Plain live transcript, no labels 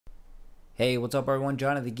Hey, what's up everyone?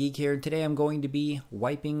 Johnnythegeek here. Today I'm going to be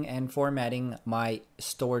wiping and formatting my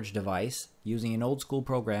storage device using an old school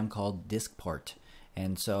program called DISKPART.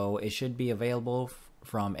 And so it should be available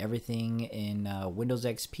from everything in Windows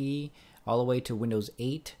XP all the way to Windows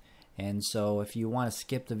 8. And so if you want to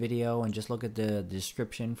skip the video and just look at the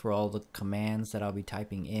description for all the commands that I'll be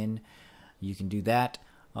typing in, you can do that.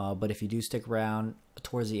 But if you do stick around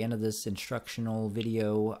towards the end of this instructional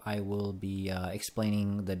video, I will be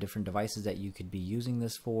explaining the different devices that you could be using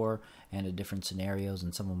this for and the different scenarios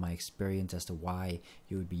and some of my experience as to why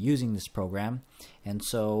you would be using this program. And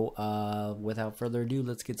so without further ado,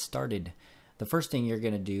 let's get started. The first thing you're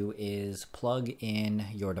going to do is plug in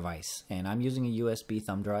your device. And I'm using a USB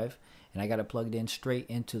thumb drive, and I got it plugged in straight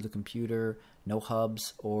into the computer. No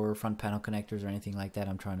hubs or front panel connectors or anything like that.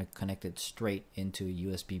 I'm trying to connect it straight into a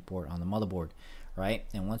USB port on the motherboard, right?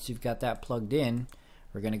 And once you've got that plugged in,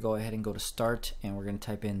 we're going to go ahead and go to start, and we're going to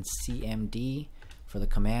type in CMD for the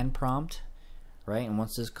command prompt, right? And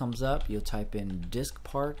once this comes up, you'll type in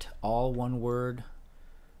DISKPART, all one word,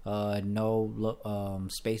 no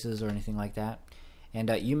spaces or anything like that.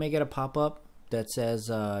 And you may get a pop-up that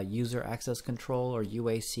says user access control, or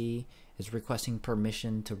UAC, is requesting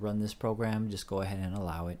permission to run this program. Just go ahead and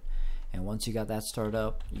allow it. And once you got that started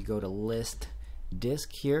up, you go to list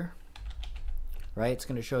disk here, right? It's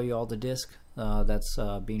going to show you all the disk that's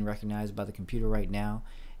being recognized by the computer right now.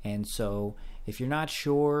 And so if you're not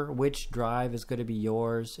sure which drive is going to be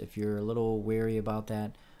yours, if you're a little weary about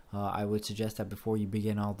that, I would suggest that before you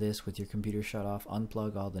begin all this with your computer shut off,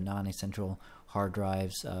 unplug all the non-essential hard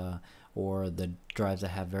drives or the drives that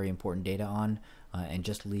have very important data on, and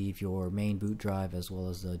just leave your main boot drive as well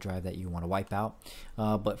as the drive that you want to wipe out.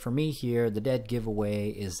 But for me here, the dead giveaway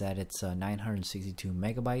is that it's 962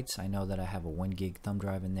 megabytes. I know that I have a 1 gig thumb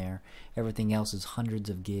drive in there. Everything else is hundreds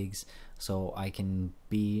of gigs, so I can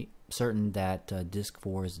be certain that disk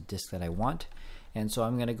 4 is the disk that I want. And so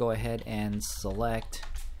I'm going to go ahead and select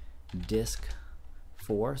disk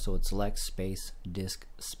 4, so it's select space disk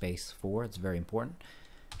space 4. It's very important,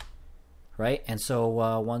 right? And so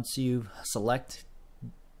once you've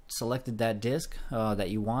selected that disk that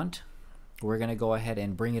you want, we're going to go ahead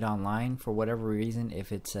and bring it online. For whatever reason,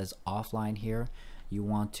 if it says offline here, you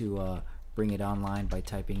want to bring it online by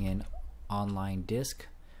typing in online disk,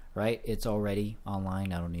 right? It's already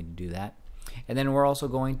online, I don't need to do that. And then we're also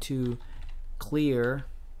going to clear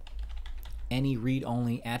any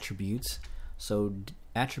read-only attributes. So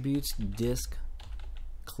attributes disk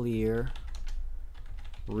clear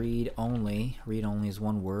read-only. Read-only is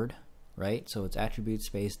one word, right? So it's attribute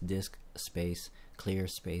space disk space clear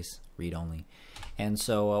space read-only. And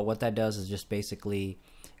so what that does is just basically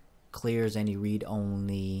clears any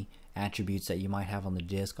read-only attributes that you might have on the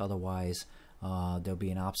disk. Otherwise there'll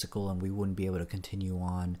be an obstacle and we wouldn't be able to continue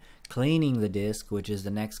on cleaning the disk, which is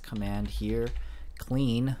the next command here,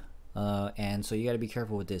 clean. And so you got to be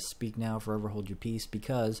careful with this. Speak now, forever hold your peace,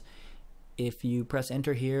 because if you press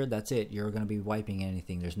enter here, that's it. You're going to be wiping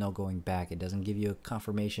anything. There's no going back. It doesn't give you a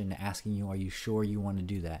confirmation asking you, are you sure you want to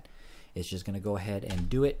do that? It's just going to go ahead and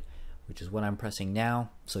do it, which is what I'm pressing now.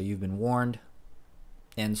 So you've been warned.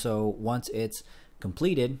 And so once it's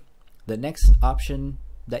completed, the next option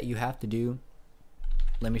that you have to do,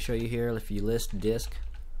 let me show you here. If you list disk,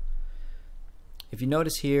 if you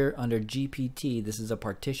notice here under GPT, this is a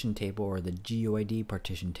partition table, or the GUID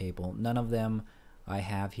partition table. None of them I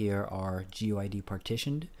have here are GUID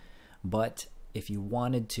partitioned, but if you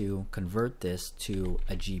wanted to convert this to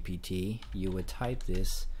a GPT, you would type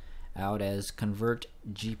this out as convert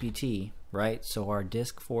GPT, right? So our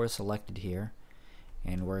disk 4 is selected here,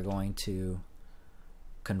 and we're going to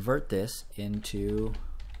convert this into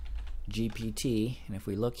GPT. And if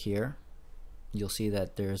we look here, you'll see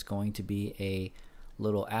that there's going to be a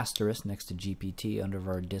little asterisk next to GPT under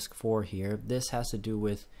our disk 4 here. This has to do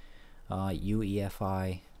with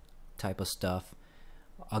UEFI type of stuff.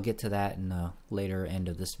 I'll get to that in the later end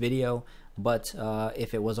of this video, but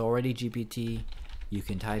if it was already GPT, you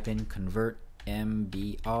can type in convert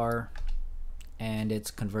MBR, and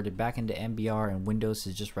it's converted back into MBR, and Windows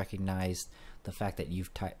has just recognized the fact that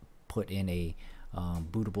you've put in a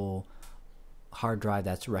bootable hard drive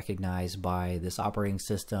that's recognized by this operating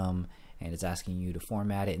system, and it's asking you to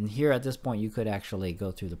format it. And here at this point, you could actually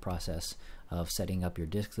go through the process of setting up your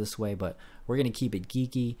disk this way, but we're going to keep it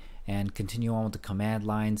geeky and continue on with the command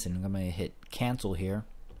lines, and I'm going to hit cancel here,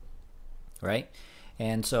 right?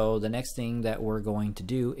 And so the next thing that we're going to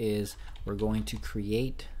do is we're going to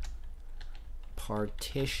create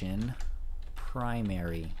partition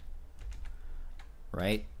primary,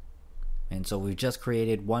 right? And so we've just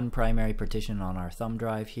created one primary partition on our thumb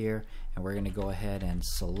drive here, and we're going to go ahead and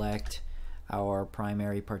select our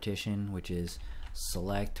primary partition, which is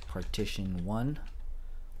select partition 1.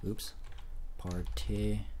 Oops.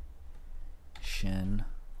 Partition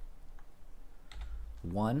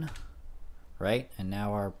 1, right? And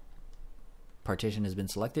now our partition has been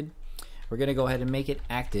selected. We're going to go ahead and make it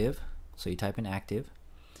active. So you type in active.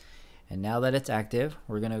 And now that it's active,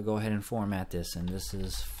 we're going to go ahead and format this. And this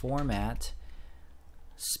is format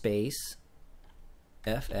space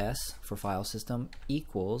fs for file system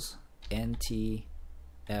equals ntfs,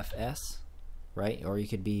 right? Or you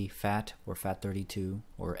could be fat or fat32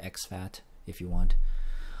 or xfat if you want.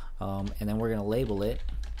 And then we're going to label it.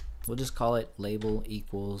 We'll just call it label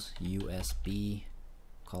equals USB.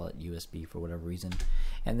 Call it USB for whatever reason.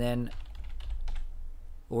 And then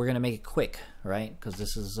we're going to make it quick, right? Because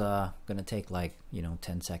this is going to take like,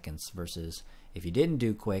 10 seconds versus if you didn't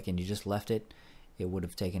do quick and you just left it, it would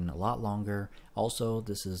have taken a lot longer. Also,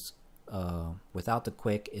 this is without the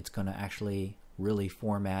quick, it's going to actually really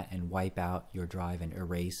format and wipe out your drive and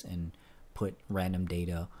erase and put random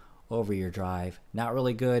data over your drive. Not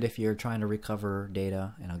really good if you're trying to recover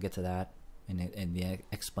data, and I'll get to that in the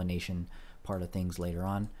explanation part of things later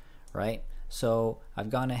on, right? So I've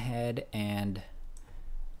gone ahead and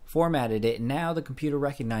formatted it, and now the computer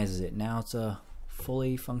recognizes it. Now it's a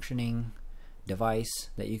fully functioning device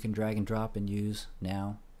that you can drag and drop and use.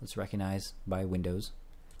 Now it's recognized by Windows,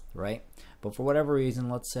 right? But for whatever reason,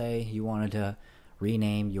 let's say you wanted to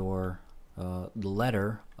rename your the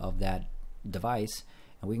letter of that device,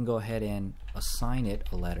 and we can go ahead and assign it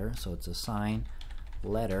a letter. So it's assign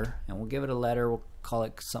letter, and we'll give it a letter. We'll call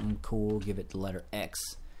it something cool. Give it the letter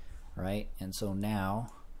X, right? And so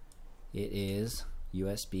now it is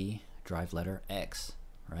USB drive letter X,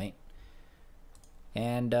 right?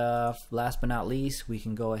 And last but not least, we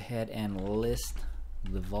can go ahead and list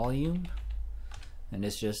the volume, and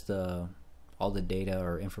it's just all the data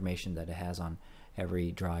or information that it has on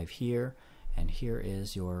every drive here. And here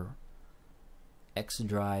is your X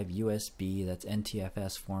drive USB that's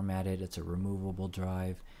NTFS formatted. It's a removable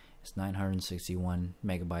drive. It's 961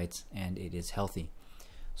 megabytes, and it is healthy.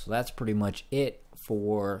 So that's pretty much it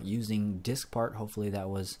for using DISKPART. Hopefully that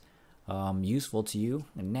was useful to you.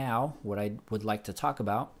 And now what I would like to talk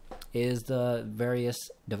about is the various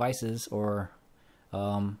devices or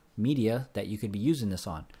media that you could be using this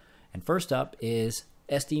on. And first up is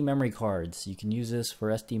SD memory cards. You can use this for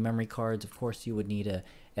SD memory cards. Of course, you would need a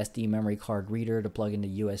SD memory card reader to plug into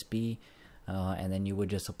USB, and then you would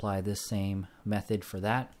just apply this same method for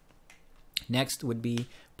that. Next would be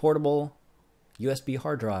portable USB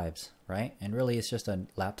hard drives, right? And really it's just a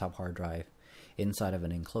laptop hard drive inside of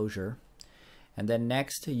an enclosure. And then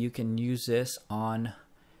next you can use this on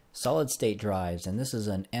solid state drives, and this is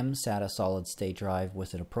an mSATA solid state drive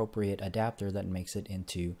with an appropriate adapter that makes it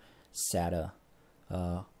into SATA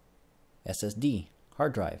SSD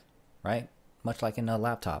hard drive, right? Much like in a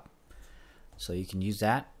laptop. So you can use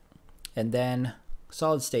that. And then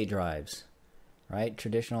solid state drives, right?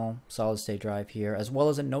 Traditional solid state drive here, as well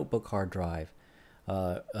as a notebook hard drive,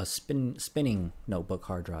 a spinning notebook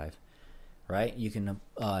hard drive, right? You can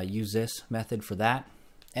use this method for that.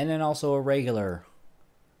 And then also a regular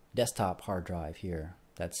desktop hard drive here,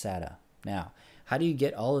 that's SATA. Now, how do you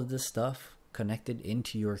get all of this stuff connected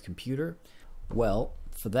into your computer? Well,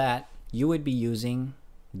 for that, you would be using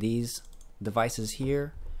these devices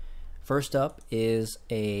here. First up is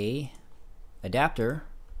a adapter,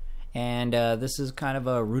 and this is kind of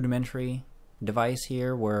a rudimentary device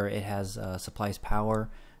here where it has supplies power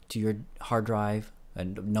to your hard drive, a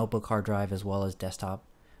notebook hard drive, as well as desktop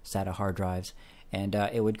SATA hard drives, and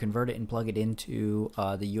it would convert it and plug it into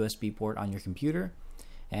the USB port on your computer.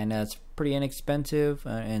 And it's pretty inexpensive,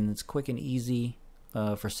 and it's quick and easy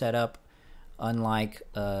for setup, unlike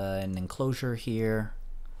an enclosure here.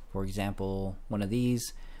 For example, one of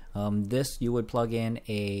these, this you would plug in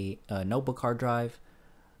a notebook hard drive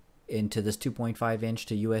into this 2.5 inch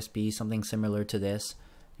to USB, something similar to this.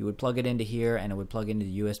 You would plug it into here, and it would plug into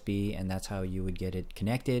the USB, and that's how you would get it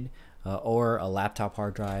connected. Or a laptop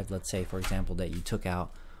hard drive, let's say for example that you took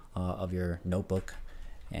out of your notebook,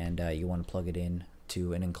 and you want to plug it in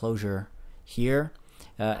to an enclosure here,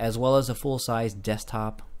 as well as a full-size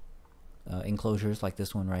desktop enclosures like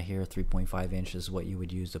this one right here. 3.5 inches is what you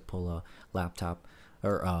would use to pull a laptop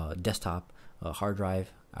or desktop hard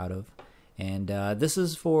drive out of. And this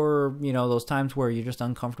is for, you know, those times where you're just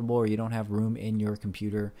uncomfortable or you don't have room in your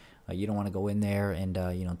computer. You don't want to go in there and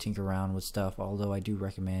you know, tinker around with stuff. Although I do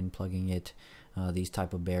recommend plugging it, these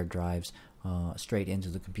type of bare drives, straight into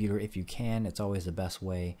the computer if you can. It's always the best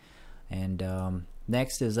way. And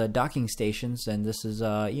next is docking stations, and this is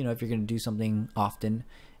you know, if you're going to do something often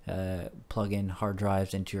plug in hard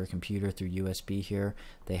drives into your computer through USB here.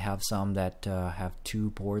 They have some that have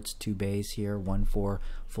 2 ports, 2 bays here, one for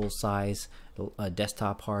full-size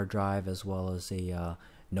desktop hard drive as well as a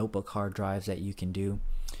notebook hard drives that you can do,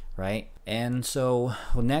 right? And so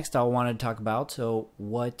next I wanted to talk about, so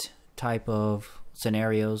what type of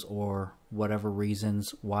scenarios or whatever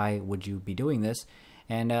reasons why would you be doing this.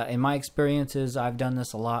 And in my experiences, I've done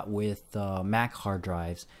this a lot with Mac hard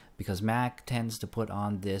drives, because Mac tends to put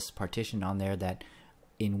on this partition on there that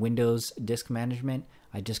in Windows disk management,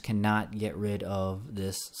 I just cannot get rid of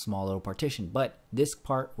this small little partition, but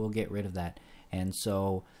DISKPART will get rid of that. And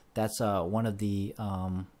so that's one of the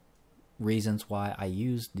reasons why I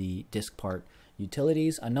use the DISKPART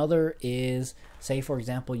utilities. Another is, say for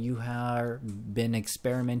example, you have been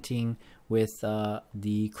experimenting with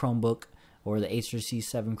the Chromebook or the Acer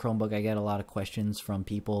C7 Chromebook. I get a lot of questions from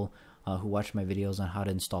people who watch my videos on how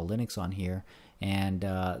to install Linux on here, and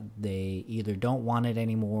they either don't want it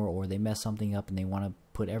anymore or they mess something up and they want to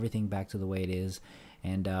put everything back to the way it is.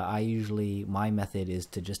 And my method is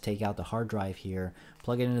to just take out the hard drive here,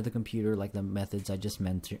 plug it into the computer like the methods I just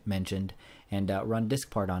mentioned, and run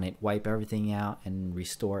DISKPART on it, wipe everything out, and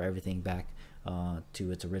restore everything back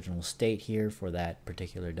to its original state here for that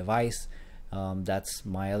particular device. That's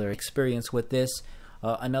my other experience with this.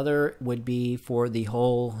 Another would be for the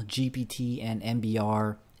whole GPT and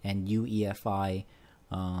MBR and UEFI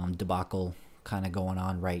debacle kind of going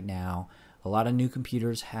on right now. A lot of new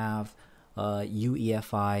computers have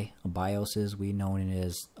UEFI BIOSes. We know it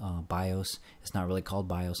as BIOS. It's not really called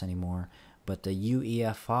BIOS anymore, but the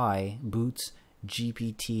UEFI boots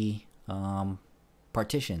GPT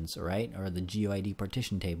partitions, right, or the GUID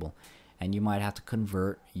partition table, and you might have to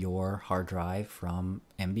convert your hard drive from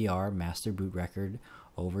MBR, master boot record,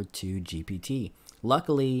 over to GPT.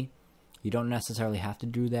 Luckily, you don't necessarily have to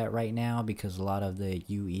do that right now, because a lot of the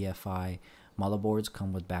UEFI motherboards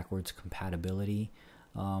come with backwards compatibility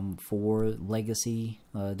for legacy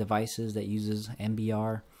devices that uses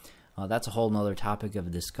MBR. That's a whole nother topic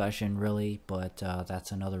of discussion really, but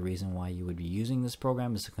that's another reason why you would be using this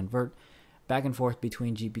program, is to convert back and forth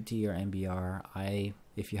between GPT or MBR.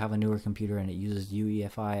 If you have a newer computer and it uses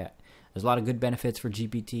UEFI, there's a lot of good benefits for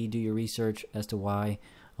GPT. Do your research as to why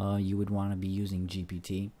you would want to be using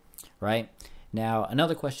GPT, right? Now,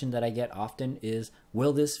 another question that I get often is,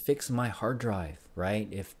 will this fix my hard drive, right?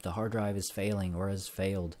 If the hard drive is failing or has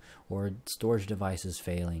failed, or storage device is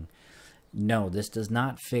failing. No, this does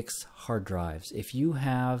not fix hard drives. If you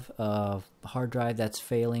have a hard drive that's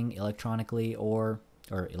failing electronically or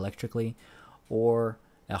electrically, or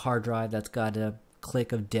a hard drive that's got a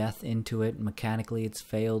click of death into it, mechanically it's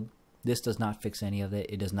failed, this does not fix any of it.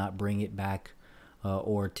 It does not bring it back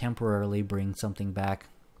or temporarily bring something back.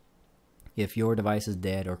 If your device is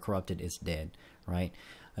dead or corrupted, it's dead, right?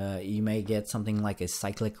 You may get something like a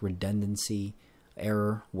cyclic redundancy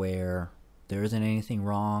error where there isn't anything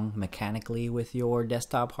wrong mechanically with your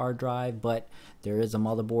desktop hard drive, but there is a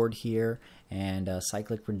motherboard here, and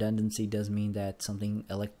cyclic redundancy does mean that something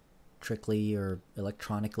electrically or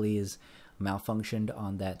electronically is malfunctioned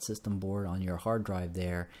on that system board on your hard drive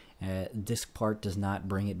there. DISKPART does not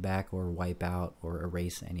bring it back or wipe out or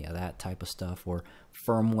erase any of that type of stuff, or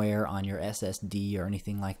firmware on your SSD or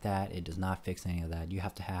anything like that. It does not fix any of that. You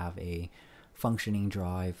have to have a functioning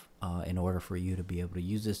drive in order for you to be able to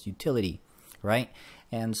use this utility, right?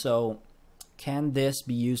 And so, can this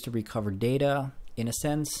be used to recover data? In a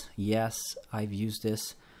sense, yes. I've used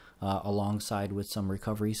this alongside with some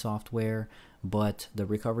recovery software, but the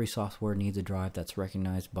recovery software needs a drive that's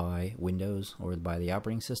recognized by Windows or by the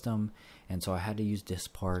operating system, and so I had to use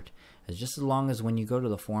DISKPART. As just as long as when you go to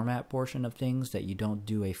the format portion of things that you don't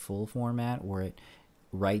do a full format where it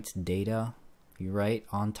writes data, you write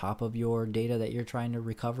on top of your data that you're trying to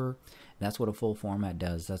recover. And that's what a full format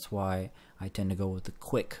does. That's why I tend to go with the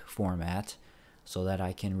quick format, so that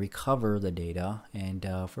I can recover the data. And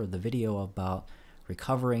for the video about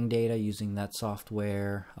recovering data using that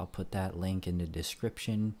software, I'll put that link in the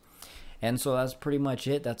description. And so that's pretty much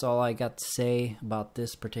it. That's all I got to say about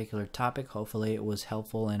this particular topic. Hopefully it was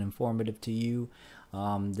helpful and informative to you.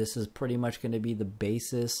 This is pretty much going to be the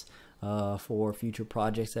basis for future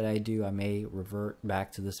projects that I do. I may revert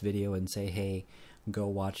back to this video and say, hey, go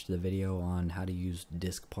watch the video on how to use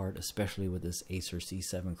DISKPART, especially with this Acer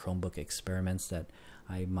C7 Chromebook experiments that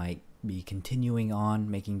I might be continuing on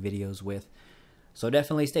making videos with. So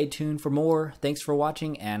definitely stay tuned for more. Thanks for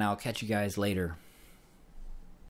watching, and I'll catch you guys later.